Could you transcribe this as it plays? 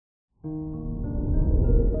Good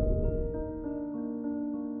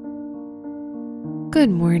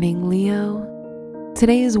morning, Leo.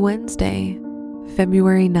 Today is Wednesday,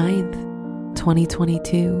 February 9th,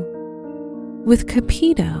 2022. With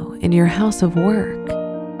Cupido in your house of work,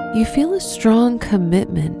 you feel a strong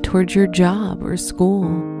commitment towards your job or school.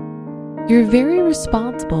 You're very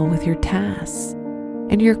responsible with your tasks,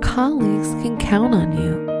 and your colleagues can count on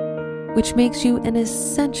you, which makes you an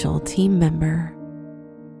essential team member.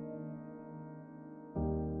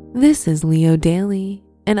 This is Leo Daily,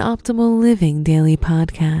 an Optimal Living Daily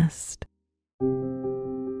podcast.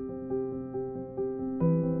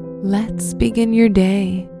 Let's begin your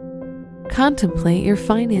day. Contemplate your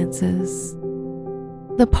finances.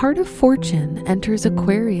 The part of fortune enters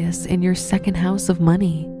Aquarius in your second house of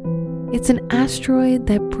money. It's an asteroid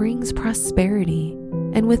that brings prosperity,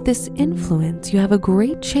 and with this influence, you have a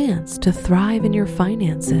great chance to thrive in your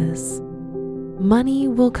finances. Money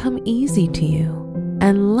will come easy to you,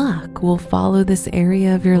 and luck will follow this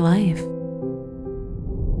area of your life.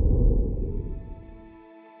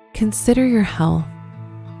 Consider your health.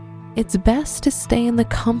 It's best to stay in the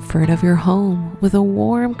comfort of your home with a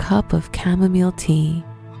warm cup of chamomile tea.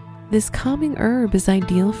 This calming herb is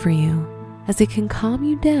ideal for you, as it can calm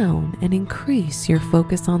you down and increase your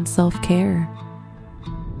focus on self-care.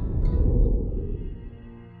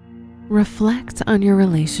 Reflect on your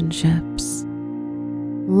relationships.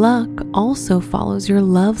 Luck also follows your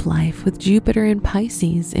love life with Jupiter and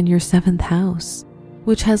Pisces in your 7th house,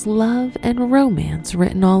 which has love and romance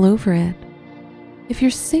written all over it. If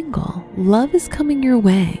you're single, love is coming your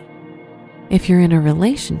way. If you're in a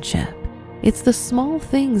relationship, it's the small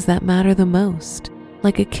things that matter the most,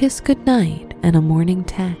 like a kiss goodnight and a morning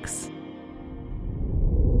text.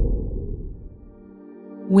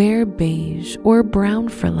 Wear beige or brown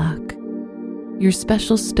for luck. Your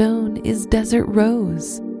special stone is desert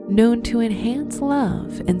rose, known to enhance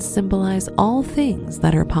love and symbolize all things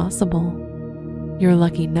that are possible. Your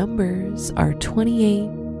lucky numbers are 28,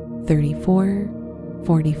 34,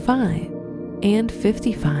 45, and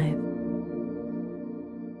 55.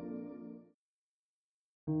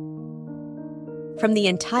 From the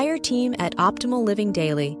entire team at Optimal Living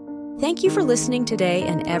Daily, thank you for listening today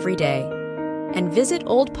and every day. And visit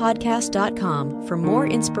oldpodcast.com for more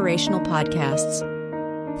inspirational podcasts.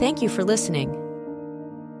 Thank you for listening.